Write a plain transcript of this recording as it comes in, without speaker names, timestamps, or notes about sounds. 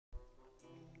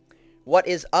What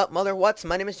is up, mother what's?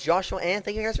 My name is Joshua, and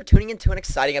thank you guys for tuning in to an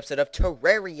exciting episode of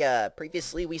Terraria.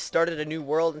 Previously, we started a new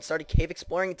world and started cave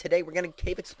exploring. Today, we're going to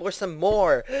cave explore some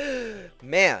more.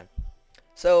 Man.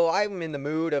 So, I'm in the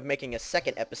mood of making a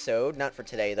second episode. Not for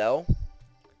today, though.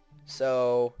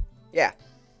 So, yeah.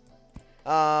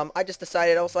 I just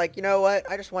decided, I was like, you know what?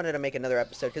 I just wanted to make another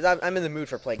episode, because I'm in the mood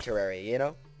for playing Terraria, you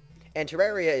know? And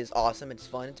Terraria is awesome, it's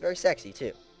fun, it's very sexy,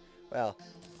 too. Well,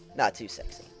 not too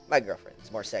sexy. My girlfriend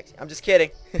is more sexy. I'm just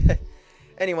kidding.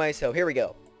 Anyway, so here we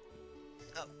go.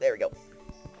 Oh, there we go.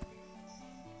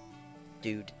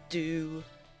 Do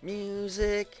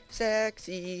music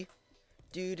sexy.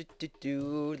 Do.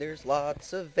 There's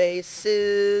lots of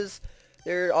vases.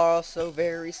 There are also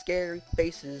very scary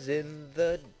faces in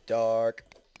the dark.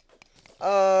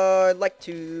 I'd like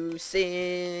to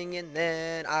sing, and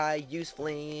then I use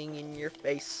fling in your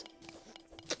face.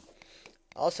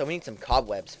 Also, we need some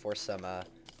cobwebs for some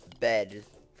bed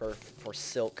for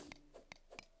silk.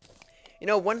 You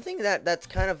know, one thing that's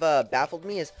kind of baffled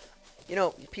me is, you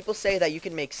know, people say that you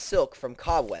can make silk from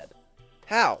cobweb.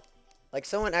 How? Like,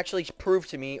 someone actually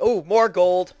proved to me. Oh, more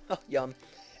gold. Oh, yum.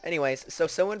 Anyways, so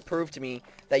someone proved to me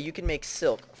that you can make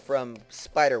silk from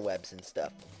spider webs and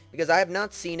stuff. Because I have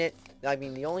not seen it. I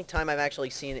mean, the only time I've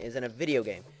actually seen it is in a video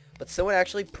game. But someone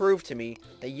actually proved to me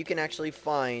that you can actually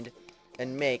find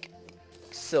and make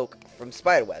silk from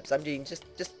spider webs. I'm doing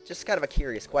just kind of a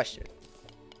curious question.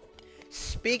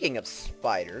 Speaking of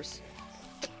spiders,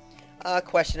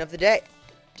 question of the day.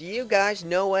 Do you guys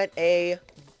know what a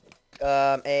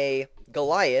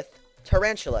Goliath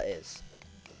tarantula is?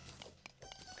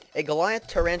 A Goliath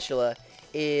tarantula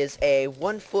is a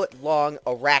 1 foot long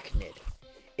arachnid.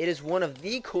 It is one of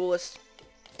the coolest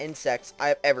insects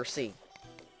I've ever seen.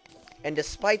 And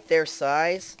despite their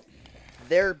size,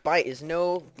 their bite is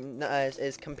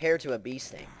is compared to a bee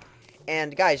sting.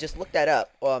 And guys, just look that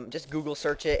up. Just Google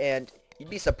search it, and you'd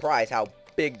be surprised how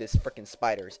big this freaking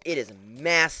spider is. It is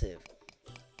massive.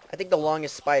 I think the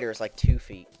longest spider is like 2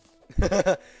 feet.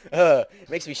 It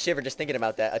makes me shiver just thinking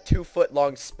about that. A 2 foot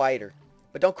long spider.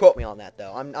 But don't quote me on that,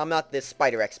 though. I'm not this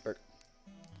spider expert.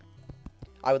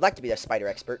 I would like to be that spider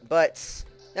expert, but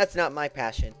that's not my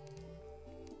passion.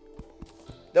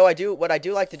 Though what I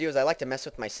do like to do is I like to mess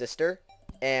with my sister.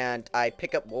 And I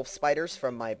pick up wolf spiders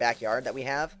from my backyard that we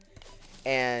have.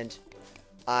 And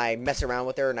I mess around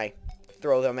with her and I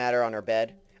throw them at her on her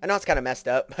bed. I know it's kind of messed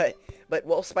up, but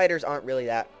wolf spiders aren't really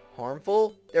that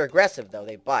harmful. They're aggressive though,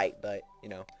 they bite, but you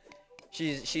know,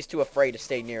 she's too afraid to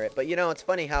stay near it. But you know, it's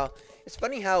funny how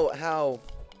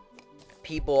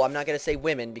people, I'm not gonna say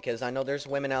women because I know there's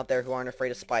women out there who aren't afraid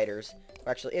of spiders, who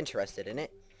are actually interested in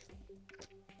it.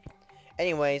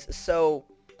 Anyways, so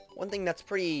one thing that's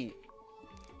pretty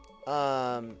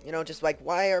you know, just like,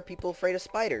 why are people afraid of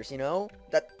spiders, you know?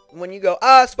 That, when you go,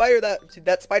 spider,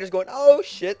 that spider's going, oh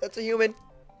shit, that's a human.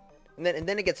 And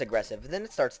then it gets aggressive, and then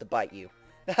it starts to bite you.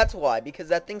 That's why, because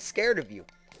that thing's scared of you.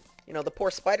 You know, the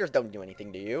poor spiders don't do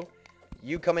anything to you.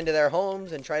 You come into their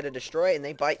homes and try to destroy it, and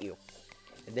they bite you.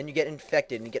 And then you get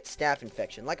infected, and you get staph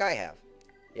infection, like I have.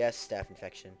 Yes, staph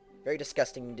infection. Very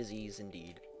disgusting disease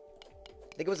indeed.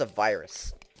 I think it was a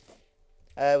virus.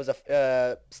 It was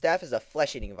staph is a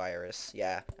flesh-eating virus.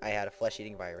 Yeah, I had a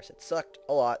flesh-eating virus. It sucked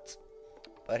a lot.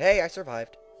 But hey, I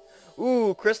survived.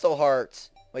 Ooh, crystal hearts.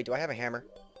 Wait, do I have a hammer?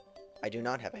 I do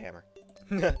not have a hammer.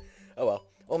 Oh well,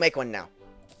 we'll make one now.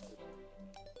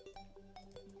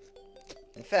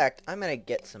 In fact, I'm gonna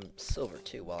get some silver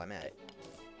too while I'm at it.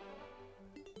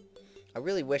 I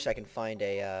really wish I can find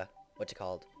a, what's it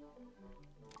called?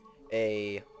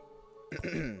 A...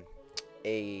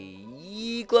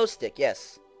 a glow stick,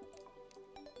 yes.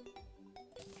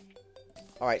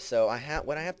 Alright, so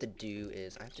what I have to do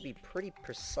is I have to be pretty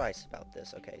precise about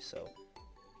this. Okay, so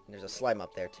there's a slime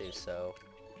up there too, so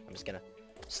I'm just gonna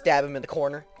stab him in the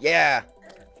corner. Yeah!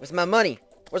 Where's my money?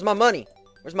 Where's my money?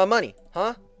 Where's my money?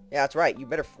 Huh? Yeah, that's right. You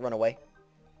better run away.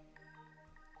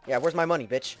 Yeah, where's my money,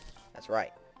 bitch? That's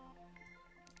right.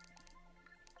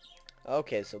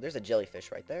 Okay, so there's a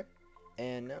jellyfish right there.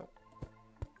 And no.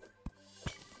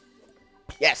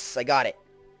 Yes, I got it.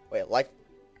 Wait, life.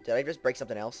 Did I just break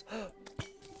something else?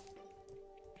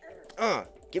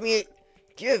 Give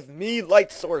me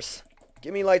light source.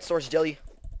 Give me light source, jelly.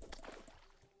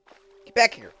 Get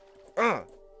back here.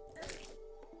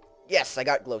 Yes, I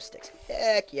got glow sticks.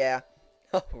 Heck yeah.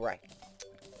 Alright.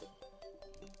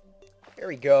 There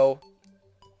we go.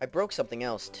 I broke something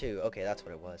else too. Okay, that's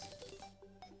what it was.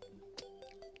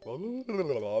 I'm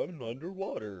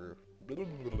underwater.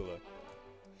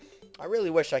 I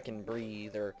really wish I can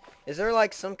breathe, or is there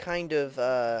like some kind of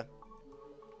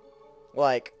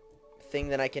like thing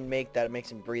that I can make that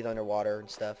makes him breathe underwater and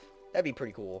stuff? That'd be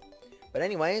pretty cool. But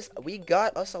anyways, we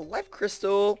got us a life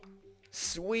crystal.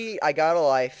 Sweet, I got a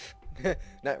life.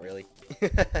 Not really.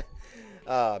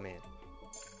 Oh, man.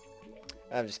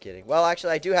 I'm just kidding. Well,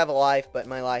 actually, I do have a life, but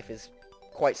my life is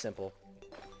quite simple.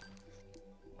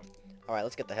 Alright,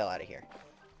 let's get the hell out of here.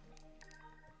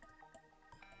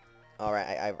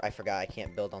 Alright, I forgot I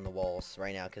can't build on the walls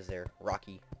right now because they're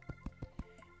rocky.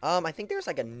 I think there's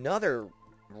like another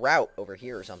route over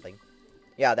here or something.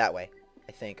 Yeah, that way.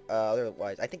 I think.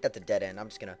 Otherwise, I think that's a dead end. I'm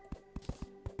just gonna...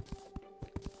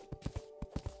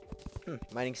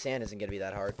 mining sand isn't gonna be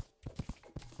that hard.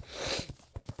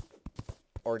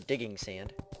 Or digging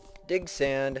sand. Dig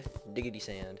sand. Diggity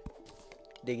sand.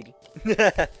 Diggity.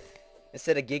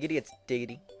 Instead of giggity, it's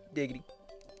diggity. Diggity.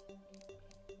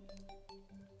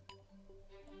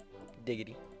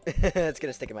 Diggity. It's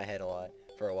gonna stick in my head a lot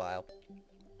for a while.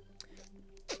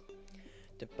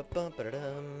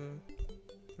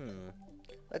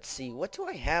 Let's see, what do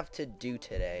I have to do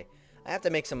today? I have to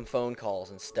make some phone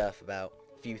calls and stuff about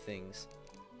a few things.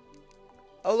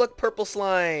 Oh, look, purple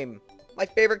slime! My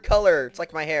favorite color! It's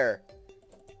like my hair.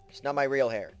 It's not my real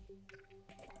hair.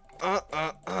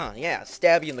 Yeah,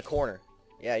 stab you in the corner.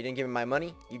 Yeah, you didn't give me my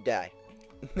money? You die.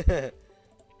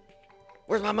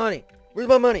 Where's my money? Where's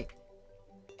my money?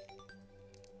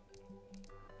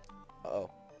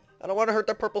 Uh-oh. I don't want to hurt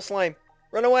the purple slime.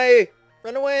 Run away!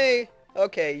 Run away!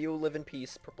 Okay, you live in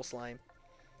peace, purple slime.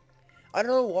 I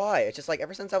don't know why. It's just like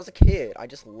ever since I was a kid, I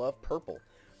just love purple.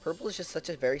 Purple is just such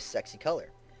a very sexy color.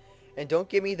 And don't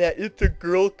give me that it's a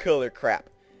girl color crap.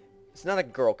 It's not a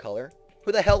girl color.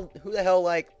 Who the hell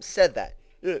like said that?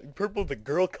 Yeah, purple's a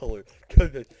girl color.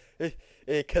 Cause it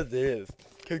is.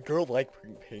 Cause girls like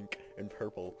pink and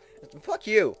purple. Fuck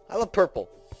you. I love purple.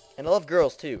 And I love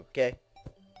girls too, okay?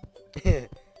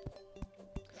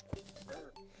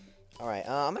 Alright,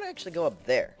 I'm gonna actually go up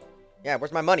there. Yeah,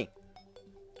 where's my money?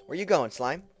 Where you going,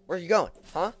 slime? Where you going?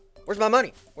 Huh? Where's my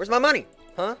money? Where's my money?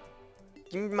 Huh?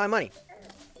 Give me my money.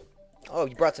 Oh,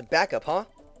 you brought some backup, huh?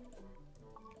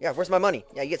 Yeah, where's my money?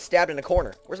 Yeah, you get stabbed in the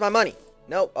corner. Where's my money?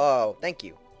 No. Oh, thank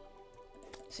you.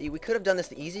 See, we could have done this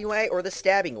the easy way or the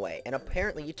stabbing way. And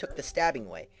apparently you took the stabbing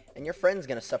way. And your friend's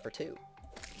gonna suffer too.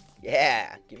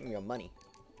 Yeah, give me your money.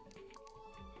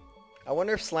 I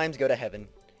wonder if slimes go to heaven.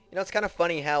 You know, it's kind of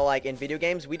funny how, like, in video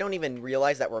games, we don't even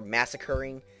realize that we're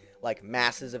massacring, like,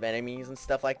 masses of enemies and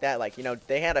stuff like that. Like, you know,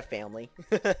 they had a family.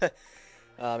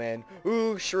 Oh, man.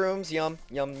 Ooh, shrooms. Yum.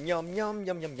 Yum, yum, yum,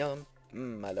 yum, yum, yum.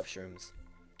 I love shrooms.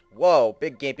 Whoa,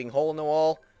 big gaping hole in the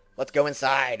wall. Let's go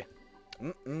inside.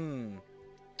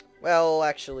 Well,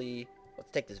 actually,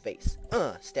 let's take this vase.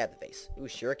 Stab the vase. Ooh,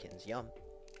 shurikens. Yum.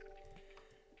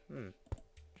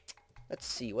 Let's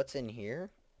see, what's in here?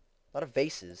 A lot of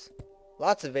vases.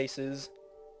 Lots of vases.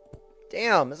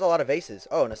 Damn, there's a lot of vases.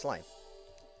 Oh, and a slime.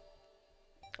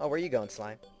 Oh, where are you going,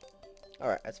 slime?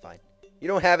 Alright, that's fine. You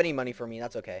don't have any money for me,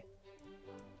 that's okay.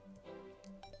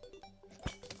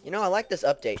 You know, I like this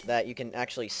update that you can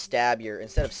actually stab your...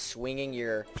 Instead of swinging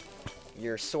your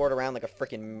sword around like a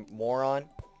freaking moron,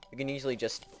 you can easily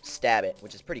just stab it,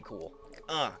 which is pretty cool.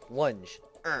 Lunge.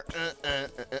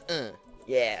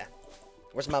 Yeah.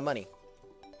 Where's my money?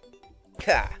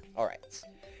 Ka. Alright.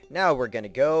 Now we're gonna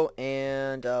go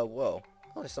and, whoa.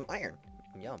 Oh, there's some iron.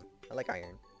 Yum. I like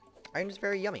iron. Iron is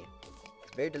very yummy.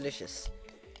 It's very delicious.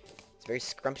 It's very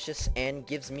scrumptious and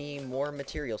gives me more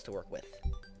materials to work with.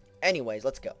 Anyways,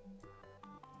 let's go.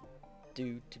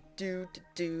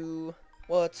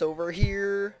 What's over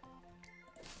here?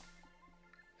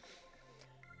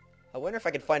 I wonder if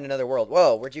I can find another world.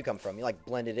 Whoa, where'd you come from? You, like,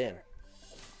 blended in.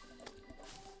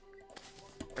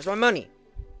 Where's my money?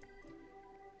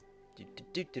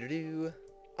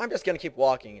 I'm just gonna keep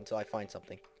walking until I find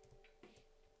something.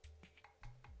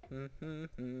 There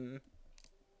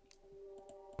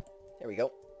we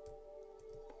go.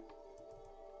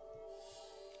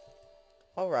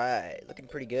 Alright, looking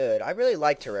pretty good. I really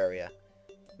like Terraria.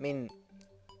 I mean,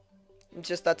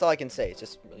 that's all I can say. It's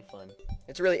just really fun.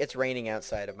 It's raining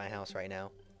outside of my house right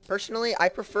now. Personally, I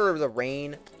prefer the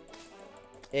rain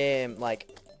in,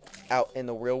 like, out in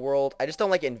the real world. I just don't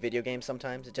like it in video games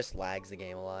sometimes. It just lags the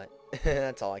game a lot.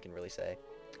 That's all I can really say.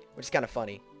 Which is kind of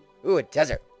funny. Ooh, a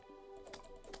desert.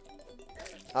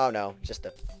 Oh no, just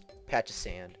a patch of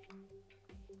sand.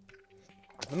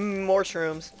 More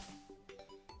shrooms.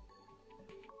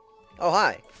 Oh,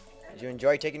 hi. Did you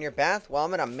enjoy taking your bath? Well,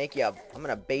 I'm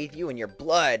gonna bathe you in your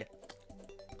blood.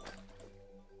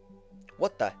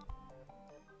 What the?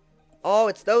 Oh,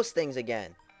 it's those things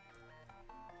again.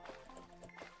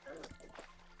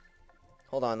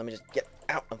 Hold on, let me just get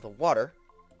out of the water.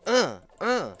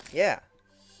 Yeah.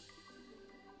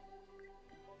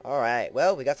 Alright,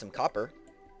 well, we got some copper.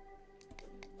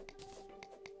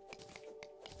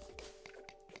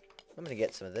 I'm gonna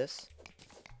get some of this.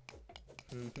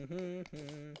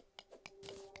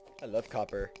 I love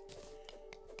copper.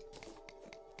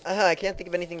 I can't think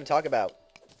of anything to talk about.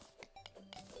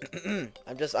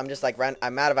 I'm just like,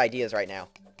 I'm out of ideas right now.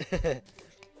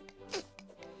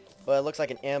 But it looks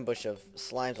like an ambush of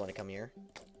slimes want to come here.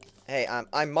 Hey,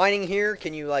 I'm mining here.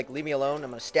 Can you, like, leave me alone? I'm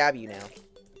gonna stab you now.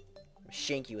 I'm gonna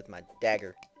shank you with my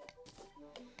dagger.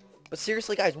 But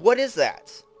seriously, guys, what is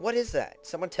that? What is that?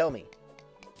 Someone tell me.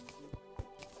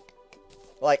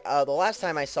 Like, the last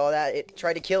time I saw that, it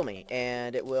tried to kill me,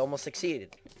 and it almost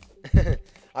succeeded.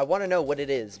 I want to know what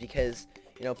it is, because,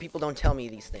 you know, people don't tell me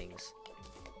these things.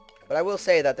 But I will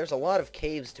say that there's a lot of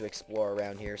caves to explore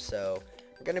around here, so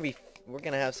we're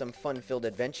gonna have some fun-filled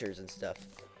adventures and stuff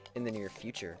in the near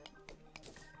future.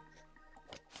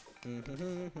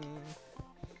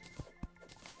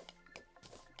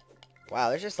 Wow,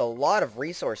 there's just a lot of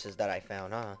resources that I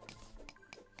found, huh?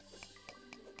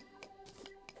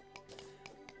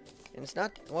 And it's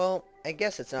not, well, I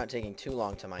guess it's not taking too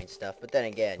long to mine stuff, but then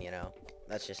again, you know,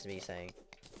 that's just me saying.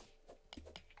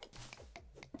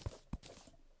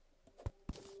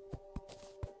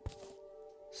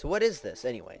 So what is this,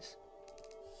 anyways?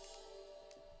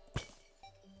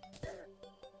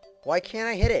 Why can't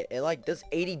I hit it? It, like, does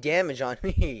 80 damage on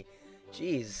me.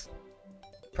 Jeez.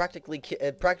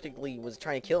 It practically was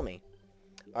trying to kill me.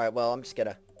 Alright, well, I'm just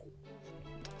gonna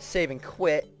save and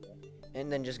quit,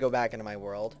 and then just go back into my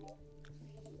world.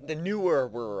 The newer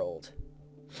world.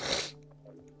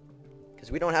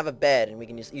 Because we don't have a bed, and we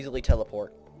can just easily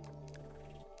teleport.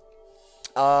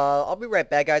 I'll be right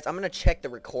back, guys. I'm gonna check the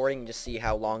recording and just see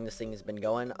how long this thing has been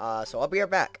going. So I'll be right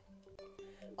back.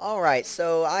 Alright,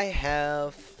 so I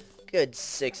have a good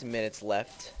 6 minutes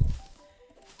left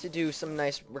to do some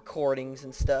nice recordings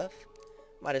and stuff.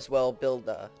 Might as well build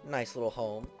a nice little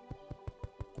home.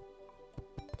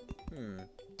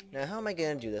 Now, how am I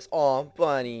gonna do this? Aw,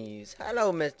 bunnies.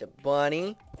 Hello, Mr.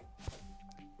 Bunny.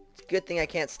 It's a good thing I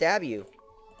can't stab you.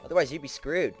 Otherwise, you'd be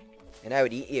screwed. And I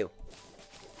would eat you.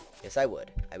 Yes, I would.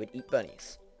 I would eat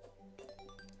bunnies.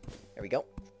 There we go.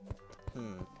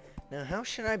 Now, how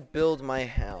should I build my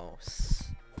house?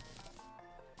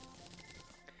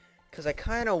 Because I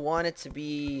kind of want it to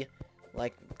be,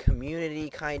 like, community,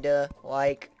 kind of,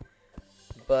 like,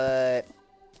 but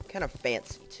kind of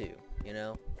fancy, too, you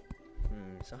know?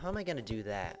 So how am I going to do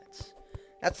that?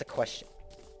 That's the question.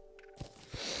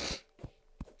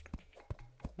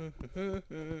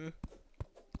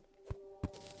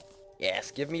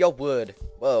 Yes, give me your wood.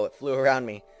 Whoa, it flew around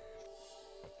me.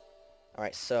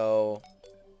 Alright, so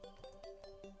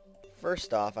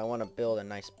first off, I want to build a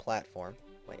nice platform.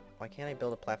 Wait, why can't I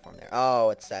build a platform there? Oh,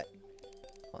 it's that.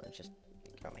 Well, let's just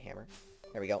get out my hammer.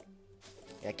 There we go.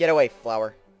 Yeah, get away,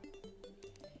 flower.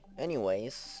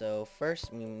 Anyways, so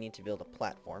first we need to build a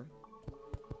platform.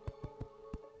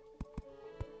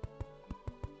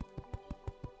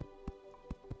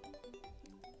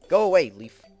 Go away,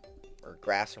 leaf. Or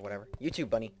grass or whatever. You too,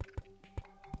 bunny.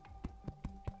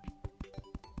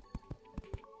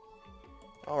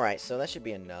 Alright, so that should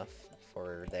be enough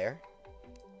for there.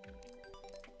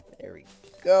 There we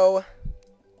go.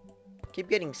 Keep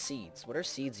getting seeds. What are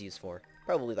seeds used for?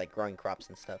 Probably like growing crops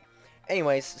and stuff.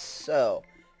 Anyways, so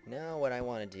now what I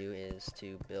want to do is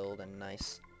to build a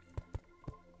nice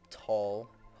tall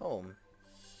home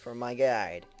for my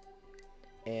guide.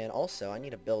 And also, I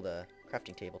need to build a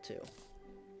crafting table too.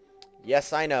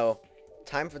 Yes, I know.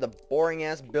 Time for the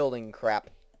boring-ass building crap.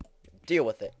 Deal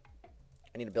with it.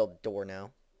 I need to build a door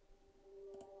now.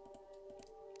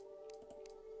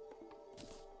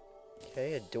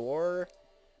 Okay, a door.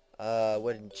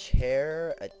 Wooden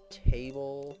chair. A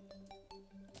table.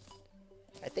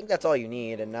 I think that's all you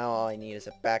need, and now all I need is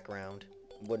a background.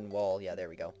 Wooden wall. Yeah, there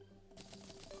we go.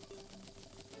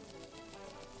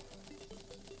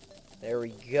 There we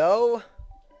go.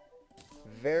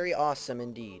 Very awesome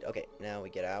indeed. Okay, now we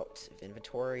get out of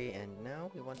inventory, and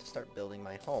now we want to start building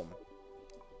my home.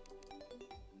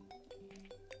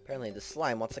 Apparently the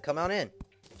slime wants to come on in.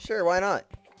 Sure, why not?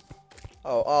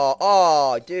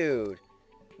 Oh, dude.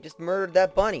 You just murdered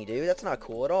that bunny, dude. That's not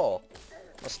cool at all.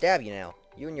 I'll stab you now.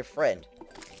 You and your friend.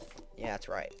 Yeah, that's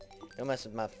right. Don't mess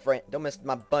with my friend. Don't mess with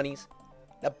my bunnies.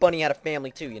 That bunny had a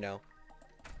family too, you know.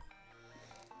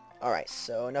 Alright,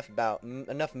 so enough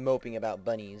moping about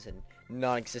bunnies and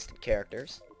non-existent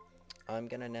characters. I'm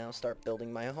gonna now start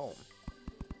building my home.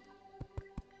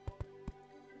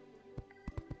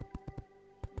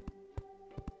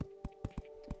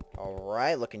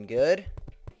 Alright, looking good.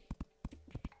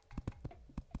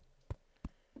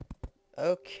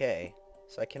 Okay,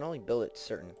 So I can only build it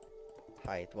certain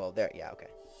height. Well, there, yeah, okay.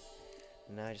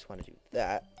 Now I just want to do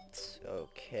that.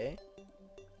 Okay.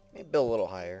 Maybe build a little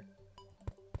higher.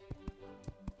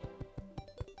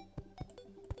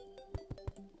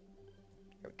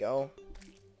 There we go.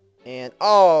 And,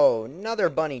 oh, another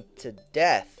bunny to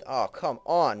death. Oh, come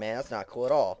on, man. That's not cool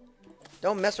at all.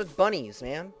 Don't mess with bunnies,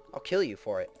 man. I'll kill you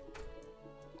for it.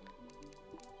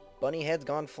 Bunny head's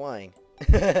gone flying.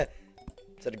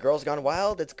 So the girl's gone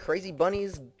wild. It's crazy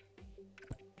bunnies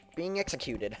being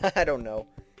executed. I don't know.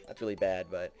 That's really bad,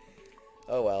 but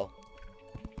oh well.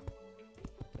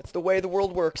 That's the way the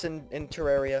world works in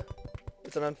Terraria.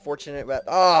 It's an unfortunate...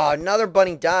 Oh, another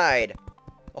bunny died.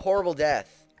 A horrible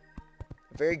death.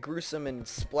 A very gruesome and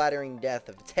splattering death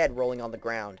of its head rolling on the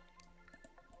ground.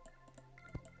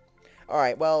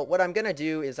 Alright, well, what I'm going to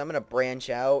do is I'm going to branch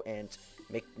out and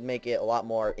make it a lot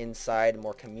more inside,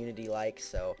 more community-like,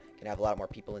 so I can have a lot more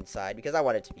people inside, because I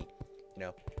want it to be, you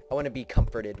know, I want to be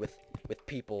comforted with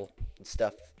people and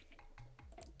stuff.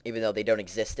 Even though they don't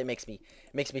exist, it makes me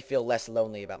feel less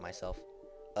lonely about myself.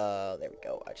 There we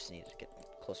go. I just need to get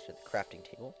closer to the crafting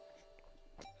table.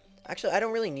 Actually, I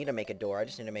don't really need to make a door. I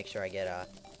just need to make sure I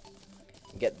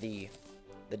get the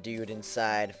dude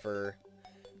inside for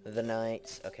the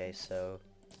night. Okay, so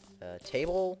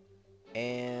table,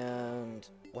 and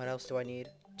what else do I need?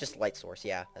 Just light source.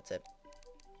 Yeah, that's it.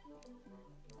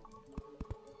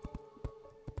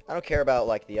 I don't care about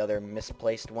like the other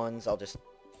misplaced ones. I'll just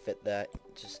fit that.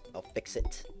 I'll fix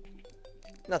it.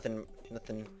 Nothing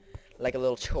like a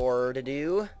little chore to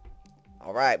do.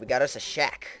 All right, we got us a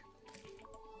shack.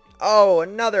 Oh,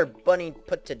 another bunny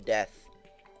put to death.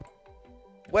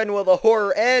 When will the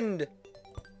horror end?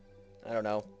 I don't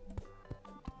know.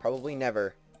 Probably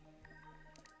never.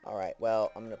 Alright,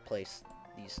 well, I'm going to place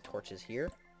these torches here.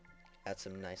 Add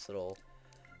some nice little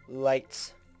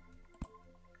lights.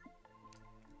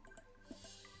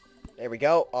 There we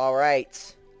go.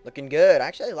 Alright. Looking good.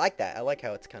 Actually, I like that. I like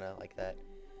how it's kind of like that.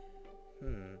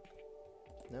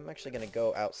 I'm actually going to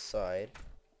go outside.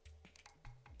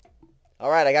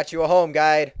 Alright, I got you a home,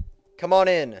 guide. Come on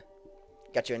in.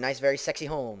 Got you a nice, very sexy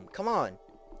home. Come on.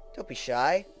 Don't be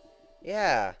shy.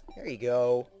 Yeah, there you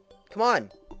go. Come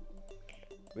on.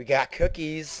 We got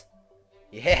cookies.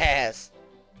 Yes.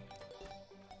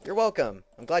 You're welcome.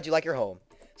 I'm glad you like your home.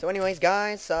 So anyways,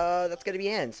 guys, that's going to be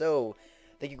the end. So,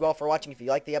 thank you all for watching. If you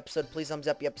like the episode, please thumbs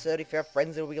up the episode. If you have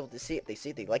friends that will be able to see it, if they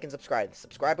see it, they like and subscribe.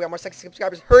 Subscribe, we got more sexy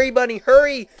subscribers. Hurry, bunny,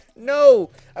 hurry.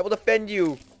 No, I will defend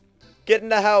you. Get in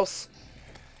the house.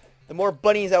 The more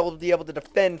bunnies I will be able to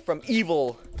defend from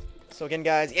evil. So again,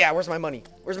 guys, yeah, where's my money?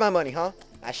 Where's my money, huh?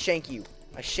 I shank you.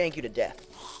 I shank you to death.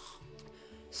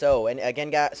 So,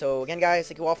 again, guys,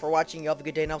 thank you all for watching. You have a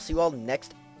good day, and I'll see you all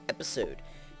next episode.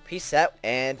 Peace out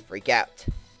and freak out.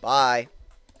 Bye.